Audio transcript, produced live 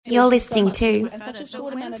You're listening to and such a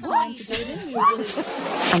short amount of time to do it in.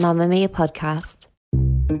 a Mamamia podcast.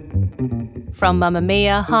 From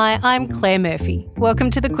Mamamia, hi, I'm Claire Murphy. Welcome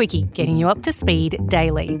to The Quickie, getting you up to speed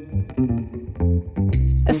daily.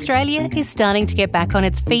 Australia is starting to get back on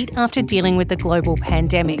its feet after dealing with the global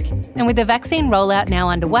pandemic. And with the vaccine rollout now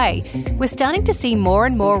underway, we're starting to see more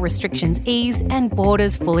and more restrictions ease and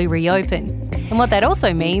borders fully reopen. And what that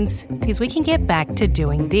also means is we can get back to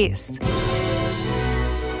doing this.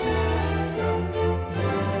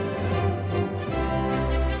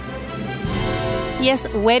 Yes,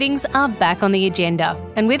 weddings are back on the agenda,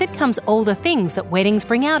 and with it comes all the things that weddings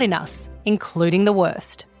bring out in us, including the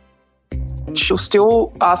worst. She'll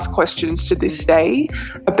still ask questions to this day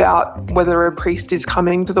about whether a priest is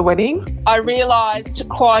coming to the wedding. I realised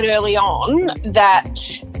quite early on that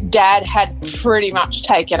Dad had pretty much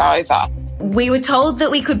taken over. We were told that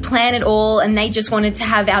we could plan it all and they just wanted to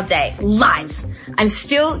have our day. Lies. I'm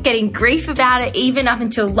still getting grief about it even up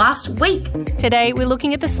until last week. Today, we're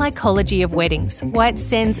looking at the psychology of weddings, why it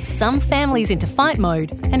sends some families into fight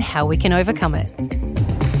mode, and how we can overcome it.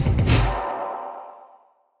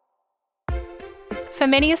 For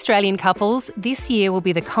many Australian couples, this year will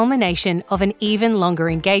be the culmination of an even longer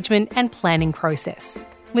engagement and planning process,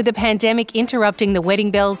 with the pandemic interrupting the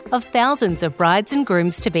wedding bells of thousands of brides and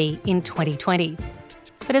grooms-to-be in 2020.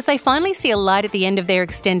 But as they finally see a light at the end of their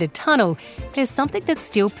extended tunnel, there's something that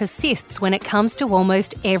still persists when it comes to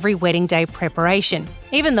almost every wedding day preparation,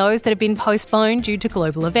 even those that have been postponed due to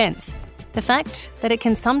global events. The fact that it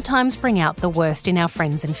can sometimes bring out the worst in our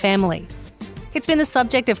friends and family. It's been the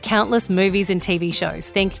subject of countless movies and TV shows.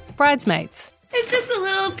 Think Bridesmaids. It's just a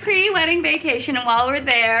little pre-wedding vacation, and while we're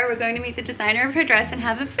there, we're going to meet the designer of her dress and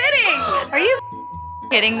have a fitting. Are you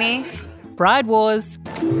kidding me? Bride Wars.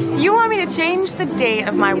 You want me to change the date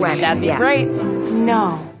of my wedding? That'd be great.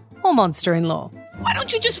 No. Or Monster-in-Law. Why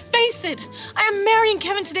don't you just face it? I am marrying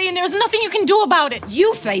Kevin today and there's nothing you can do about it.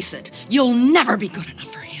 You face it. You'll never be good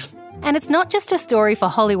enough for him. And it's not just a story for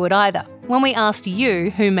Hollywood either. When we asked you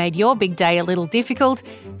who made your big day a little difficult,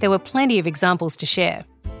 there were plenty of examples to share.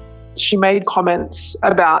 She made comments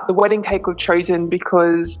about the wedding cake was chosen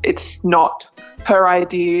because it's not her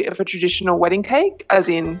idea of a traditional wedding cake, as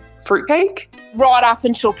in fruitcake. Right up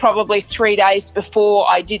until probably 3 days before,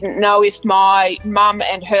 I didn't know if my mum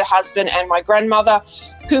and her husband and my grandmother,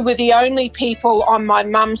 who were the only people on my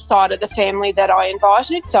mum's side of the family that I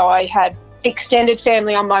invited, so I had extended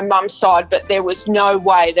family on my mum's side, but there was no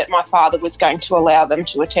way that my father was going to allow them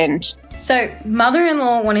to attend. So,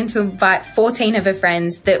 mother-in-law wanted to invite 14 of her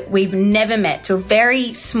friends that we've never met to a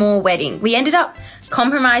very small wedding. We ended up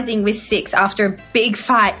compromising with 6 after a big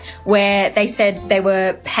fight where they said they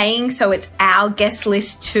were paying, so it's our guest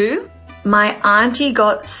list too. My auntie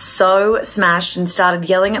got so smashed and started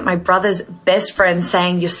yelling at my brother's best friend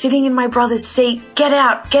saying, "You're sitting in my brother's seat, get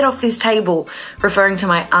out, get off this table," referring to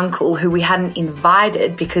my uncle who we hadn't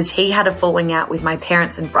invited because he had a falling out with my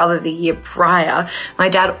parents and brother the year prior. My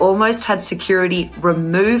dad almost had security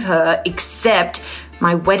remove her, except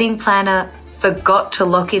my wedding planner forgot to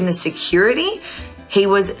lock in the security. He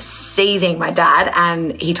was seething, my dad,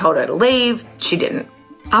 and he told her to leave. She didn't.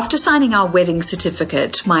 After signing our wedding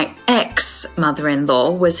certificate, my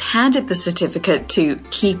ex-mother-in-law was handed the certificate to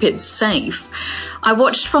keep it safe. I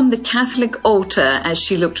watched from the Catholic altar as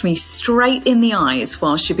she looked me straight in the eyes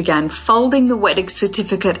while she began folding the wedding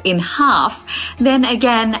certificate in half, then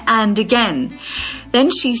again and again. Then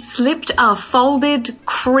she slipped our folded,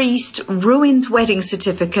 creased, ruined wedding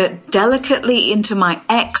certificate delicately into my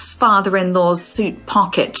ex-father-in-law's suit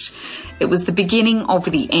pocket. It was the beginning of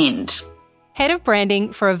the end. Head of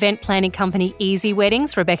branding for event planning company Easy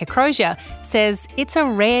Weddings, Rebecca Crozier, says it's a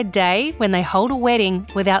rare day when they hold a wedding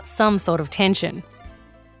without some sort of tension.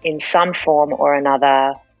 In some form or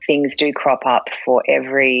another, things do crop up for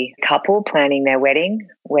every couple planning their wedding,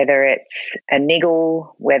 whether it's a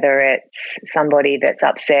niggle, whether it's somebody that's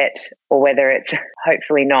upset, or whether it's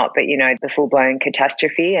hopefully not, but, the full-blown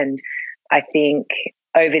catastrophe. And I think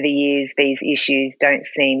over the years, these issues don't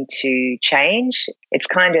seem to change. It's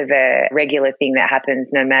kind of a regular thing that happens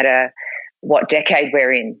no matter what decade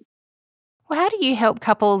we're in. Well, how do you help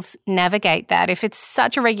couples navigate that? If it's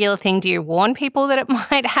such a regular thing, do you warn people that it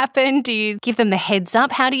might happen? Do you give them the heads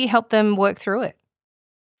up? How do you help them work through it?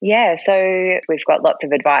 Yeah, so we've got lots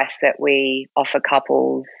of advice that we offer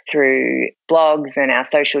couples through blogs and our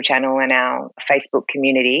social channel and our Facebook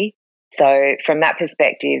community. So from that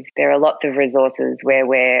perspective, there are lots of resources where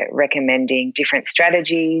we're recommending different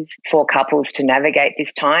strategies for couples to navigate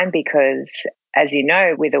this time because, as you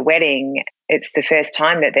know, with a wedding, It's the first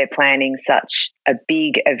time that they're planning such a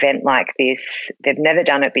big event like this. They've never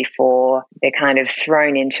done it before. They're kind of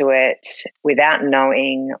thrown into it without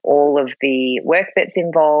knowing all of the work that's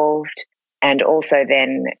involved, and also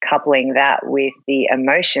then coupling that with the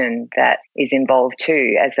emotion that is involved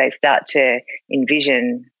too, as they start to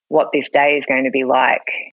envision what this day is going to be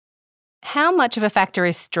like. How much of a factor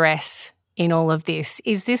is stress in all of this?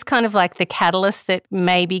 Is this kind of like the catalyst that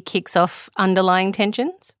maybe kicks off underlying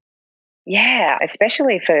tensions? Yeah,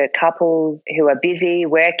 especially for couples who are busy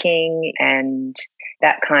working and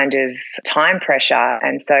that kind of time pressure.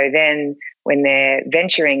 And so then when they're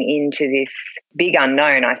venturing into this big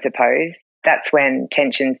unknown, I suppose, that's when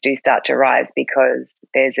tensions do start to rise, because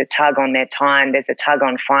there's a tug on their time, there's a tug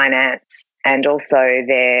on finance, and also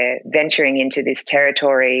they're venturing into this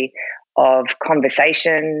territory of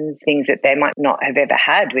conversations, things that they might not have ever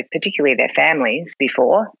had with particularly their families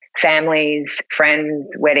before. Families, friends,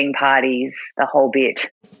 wedding parties, the whole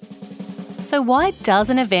bit. So why does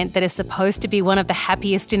an event that is supposed to be one of the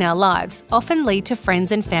happiest in our lives often lead to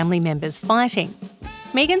friends and family members fighting?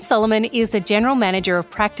 Megan Solomon is the General Manager of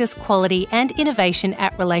Practice, Quality and Innovation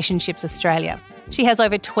at Relationships Australia. She has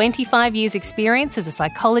over 25 years' experience as a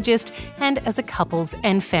psychologist and as a couples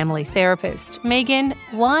and family therapist. Megan,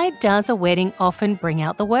 why does a wedding often bring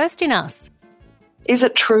out the worst in us? Is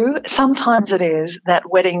it true? Sometimes it is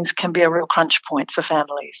that weddings can be a real crunch point for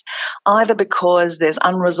families, either because there's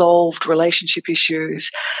unresolved relationship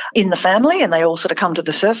issues in the family and they all sort of come to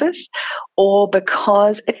the surface, or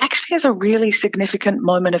because it actually is a really significant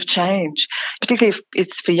moment of change, particularly if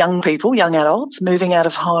it's for young people, young adults, moving out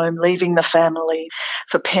of home, leaving the family.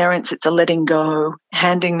 For parents, it's a letting go,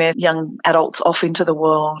 handing their young adults off into the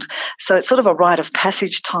world. So it's sort of a rite of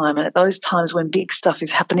passage time. And at those times when big stuff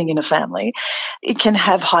is happening in a family, it can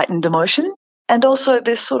have heightened emotion. And also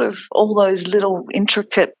there's sort of all those little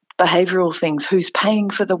intricate behavioural things, who's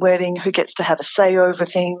paying for the wedding, who gets to have a say over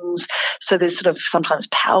things. So there's sort of sometimes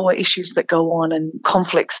power issues that go on and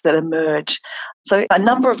conflicts that emerge. So a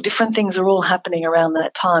number of different things are all happening around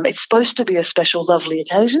that time. It's supposed to be a special, lovely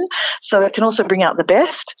occasion, so it can also bring out the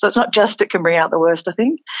best. So it's not just it can bring out the worst, I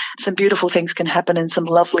think. Some beautiful things can happen and some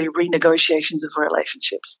lovely renegotiations of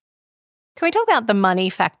relationships. Can we talk about the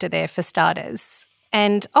money factor there for starters?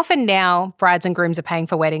 And often now brides and grooms are paying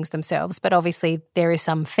for weddings themselves, but obviously there is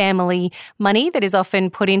some family money that is often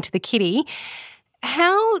put into the kitty.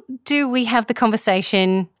 How do we have the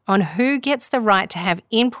conversation on who gets the right to have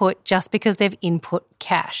input just because they've input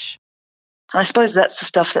cash? I suppose that's the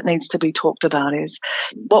stuff that needs to be talked about, is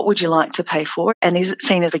what would you like to pay for? And is it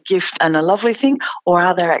seen as a gift and a lovely thing, or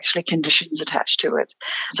are there actually conditions attached to it?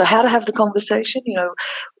 So how to have the conversation,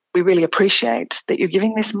 we really appreciate that you're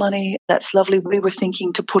giving this money. That's lovely. We were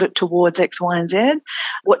thinking to put it towards X, Y, and Z.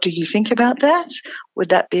 What do you think about that? Would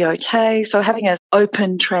that be okay? So having an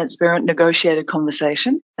open, transparent, negotiated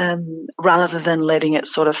conversation rather than letting it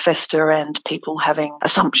sort of fester and people having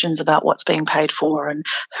assumptions about what's being paid for and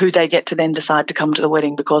who they get to then decide to come to the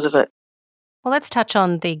wedding because of it. Well, let's touch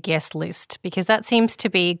on the guest list, because that seems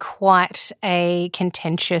to be quite a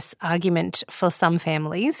contentious argument for some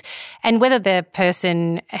families. And whether the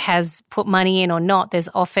person has put money in or not, there's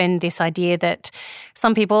often this idea that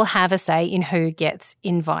some people have a say in who gets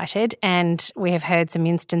invited. And we have heard some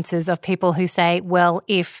instances of people who say, well,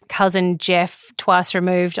 if cousin Jeff, twice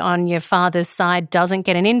removed on your father's side, doesn't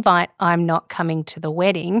get an invite, I'm not coming to the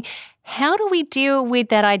wedding. How do we deal with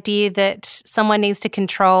that idea that someone needs to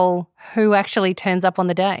control who actually turns up on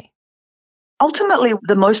the day? Ultimately,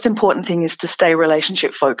 the most important thing is to stay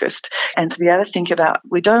relationship focused and to be able to think about,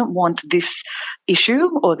 we don't want this issue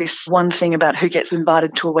or this one thing about who gets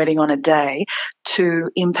invited to a wedding on a day to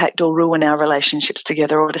impact or ruin our relationships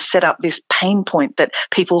together, or to set up this pain point that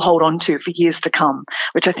people hold on to for years to come,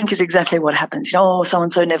 which I think is exactly what happens. Oh,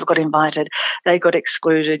 so-and-so never got invited, they got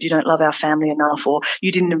excluded, you don't love our family enough, or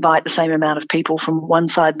you didn't invite the same amount of people from one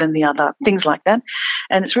side than the other, things like that.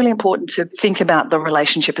 And it's really important to think about the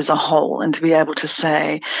relationship as a whole and to be able to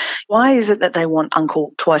say, why is it that they want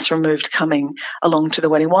uncle twice removed coming along to the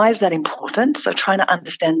wedding? Why is that important? So trying to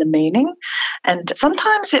understand the meaning. And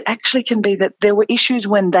sometimes it actually can be that there were issues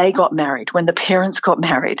when they got married, when the parents got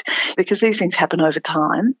married, because these things happen over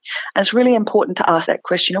time. And it's really important to ask that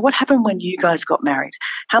question, what happened when you guys got married?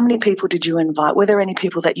 How many people did you invite? Were there any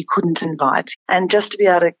people that you couldn't invite? And just to be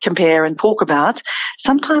able to compare and talk about,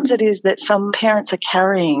 sometimes it is that some parents are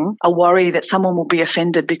carrying a worry that someone will be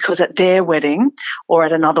offended because at their wedding or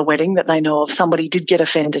at another wedding that they know of, somebody did get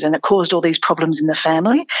offended and it caused all these problems in the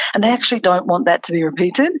family, and they actually don't want that to be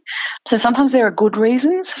repeated. So sometimes sometimes there are good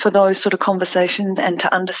reasons for those sort of conversations and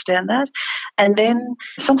to understand that. And then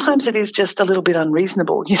sometimes it is just a little bit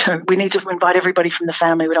unreasonable. We need to invite everybody from the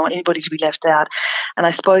family. We don't want anybody to be left out. And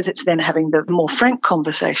I suppose it's then having the more frank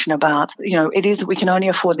conversation about, it is that we can only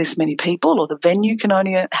afford this many people, or the venue can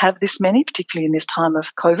only have this many, particularly in this time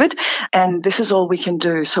of COVID. And this is all we can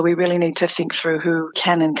do. So we really need to think through who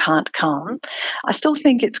can and can't come. I still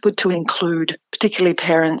think it's good to include particularly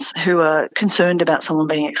parents who are concerned about someone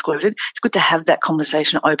being excluded. It's good to have that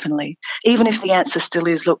conversation openly, even if the answer still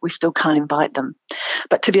is, look, we still can't invite them.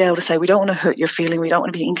 But to be able to say, we don't want to hurt your feeling, we don't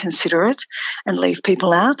want to be inconsiderate and leave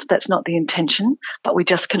people out. That's not the intention, but we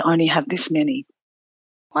just can only have this many.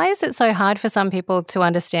 Why is it so hard for some people to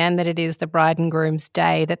understand that it is the bride and groom's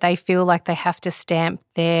day, that they feel like they have to stamp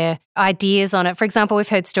their ideas on it? For example, we've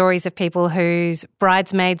heard stories of people whose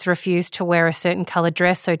bridesmaids refused to wear a certain coloured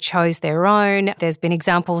dress, so chose their own. There's been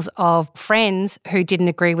examples of friends who didn't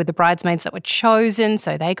agree with the bridesmaids that were chosen,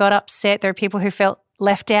 so they got upset. There are people who felt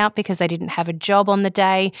left out because they didn't have a job on the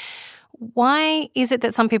day. Why is it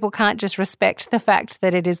that some people can't just respect the fact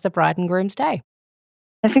that it is the bride and groom's day?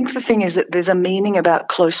 I think the thing is that there's a meaning about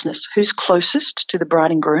closeness. Who's closest to the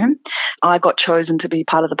bride and groom? I got chosen to be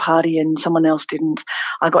part of the party and someone else didn't.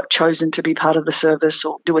 I got chosen to be part of the service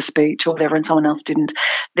or do a speech or whatever and someone else didn't.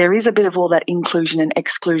 There is a bit of all that inclusion and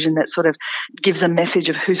exclusion that sort of gives a message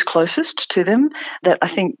of who's closest to them that I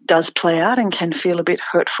think does play out and can feel a bit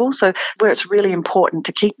hurtful. So where it's really important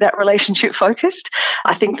to keep that relationship focused,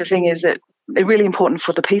 I think the thing is that it's really important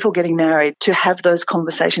for the people getting married to have those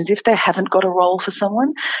conversations. If they haven't got a role for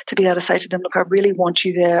someone, to be able to say to them, look, I really want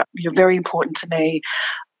you there. You're very important to me.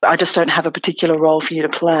 I just don't have a particular role for you to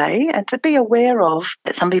play. And to be aware of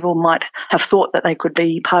that some people might have thought that they could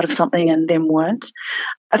be part of something and then weren't.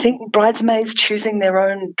 I think bridesmaids choosing their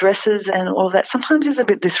own dresses and all of that sometimes is a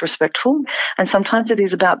bit disrespectful, and sometimes it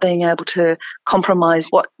is about being able to compromise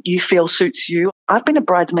what you feel suits you. I've been a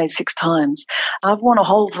bridesmaid 6 times. I've worn a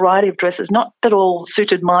whole variety of dresses, not that all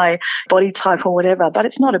suited my body type or whatever, but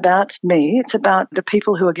it's not about me. It's about the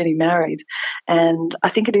people who are getting married. And I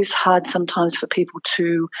think it is hard sometimes for people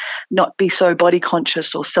to not be so body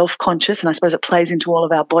conscious or self-conscious, and I suppose it plays into all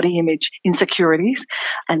of our body image insecurities,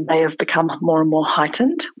 and they have become more and more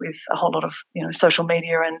heightened with a whole lot of social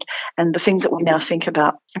media and the things that we now think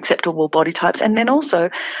about acceptable body types. And then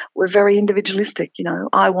also we're very individualistic,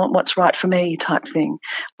 I want what's right for me type thing.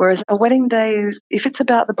 Whereas a wedding day is, if it's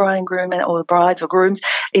about the bride and groom or the brides or grooms,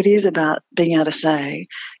 it is about being able to say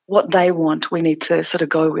what they want. We need to sort of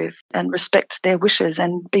go with and respect their wishes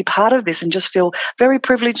and be part of this and just feel very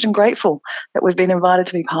privileged and grateful that we've been invited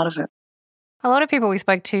to be part of it. A lot of people we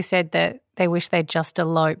spoke to said that they wish they'd just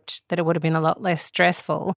eloped, that it would have been a lot less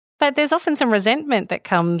stressful. But there's often some resentment that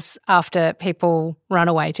comes after people run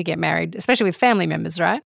away to get married, especially with family members,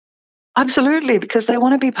 right? Absolutely, because they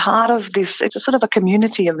want to be part of this. It's a sort of a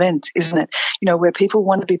community event, isn't it? Where people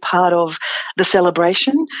want to be part of the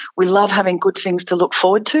celebration. We love having good things to look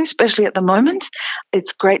forward to, especially at the moment.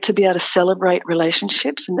 It's great to be able to celebrate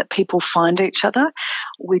relationships and that people find each other.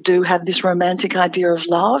 We do have this romantic idea of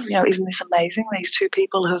love. Isn't this amazing? These two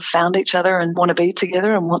people have found each other and want to be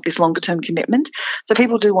together and want this longer term commitment. So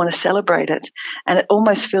people do want to celebrate it. And it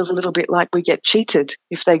almost feels a little bit like we get cheated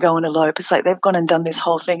if they go and elope. It's like they've gone and done this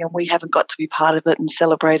whole thing and we haven't got to be part of it and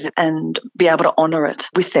celebrate it and be able to honour it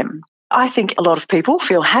with them. I think a lot of people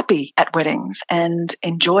feel happy at weddings and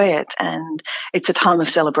enjoy it, and it's a time of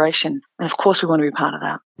celebration. And of course we want to be part of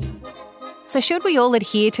that. So should we all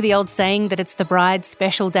adhere to the old saying that it's the bride's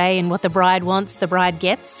special day and what the bride wants, the bride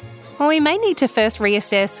gets? Well, we may need to first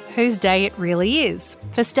reassess whose day it really is.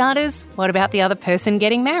 For starters, what about the other person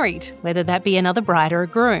getting married, whether that be another bride or a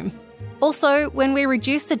groom? Also, when we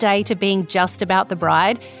reduce the day to being just about the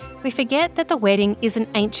bride, we forget that the wedding is an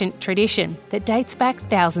ancient tradition that dates back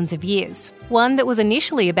thousands of years. One that was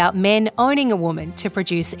initially about men owning a woman to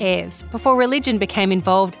produce heirs, before religion became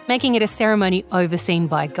involved, making it a ceremony overseen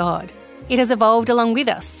by God. It has evolved along with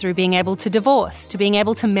us through being able to divorce, to being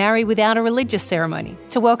able to marry without a religious ceremony,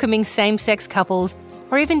 to welcoming same-sex couples,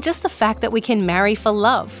 or even just the fact that we can marry for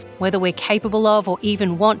love, whether we're capable of or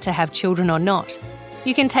even want to have children or not.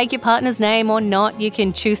 You can take your partner's name or not. You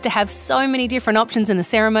can choose to have so many different options in the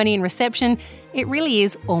ceremony and reception. It really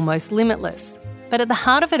is almost limitless. But at the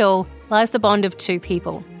heart of it all lies the bond of two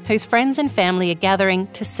people whose friends and family are gathering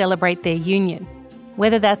to celebrate their union,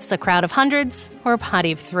 whether that's a crowd of hundreds or a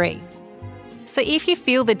party of 3. So if you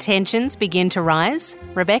feel the tensions begin to rise,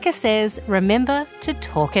 Rebecca says, remember to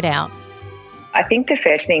talk it out. I think the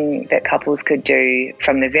first thing that couples could do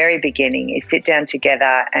from the very beginning is sit down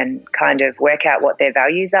together and kind of work out what their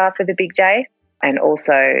values are for the big day, and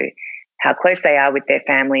also how close they are with their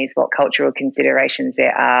families, what cultural considerations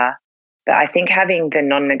there are. But I think having the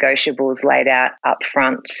non-negotiables laid out up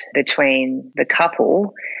front between the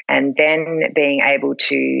couple and then being able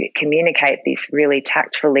to communicate this really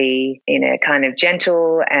tactfully in a kind of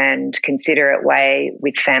gentle and considerate way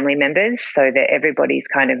with family members so that everybody's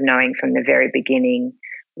kind of knowing from the very beginning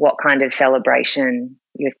what kind of celebration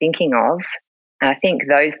you're thinking of. And I think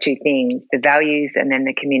those two things, the values and then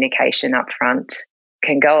the communication up front,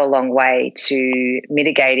 can go a long way to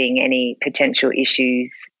mitigating any potential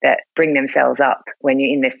issues that bring themselves up when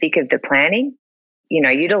you're in the thick of the planning. You know,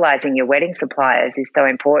 utilising your wedding suppliers is so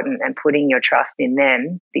important, and putting your trust in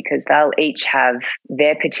them, because they'll each have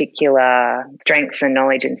their particular strengths and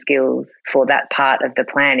knowledge and skills for that part of the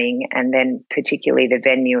planning, and then particularly the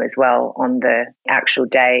venue as well on the actual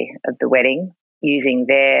day of the wedding, using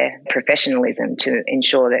their professionalism to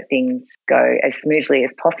ensure that things go as smoothly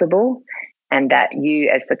as possible, and that you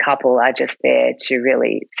as the couple are just there to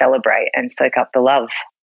really celebrate and soak up the love.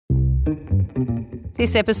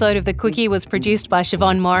 This episode of The Quickie was produced by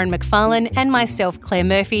Siobhan Moran-McFarlane and myself, Claire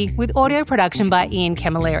Murphy, with audio production by Ian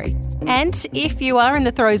Camilleri. And if you are in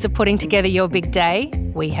the throes of putting together your big day,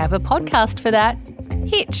 we have a podcast for that.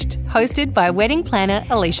 Hitched, hosted by wedding planner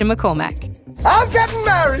Alicia McCormack. I'm getting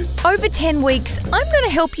married! Over 10 weeks, I'm going to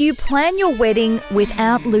help you plan your wedding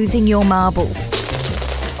without losing your marbles.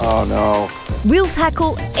 Oh no. We'll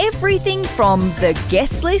tackle everything from the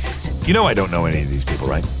guest list. You know I don't know any of these people,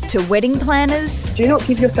 right? To wedding planners. Do not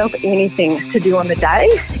give yourself anything to do on the day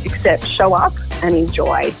except show up and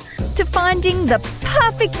enjoy. To finding the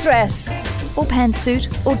perfect dress. Or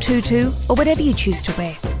pantsuit, or tutu, or whatever you choose to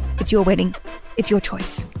wear. It's your wedding. It's your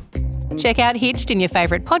choice. Check out Hitched in your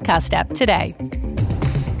favourite podcast app today.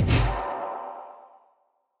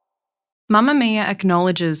 Mamamia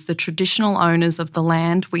acknowledges the traditional owners of the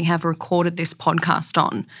land we have recorded this podcast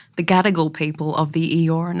on, the Gadigal people of the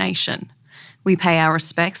Eora Nation. We pay our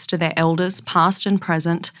respects to their elders, past and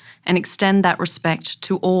present, and extend that respect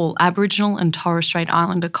to all Aboriginal and Torres Strait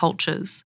Islander cultures.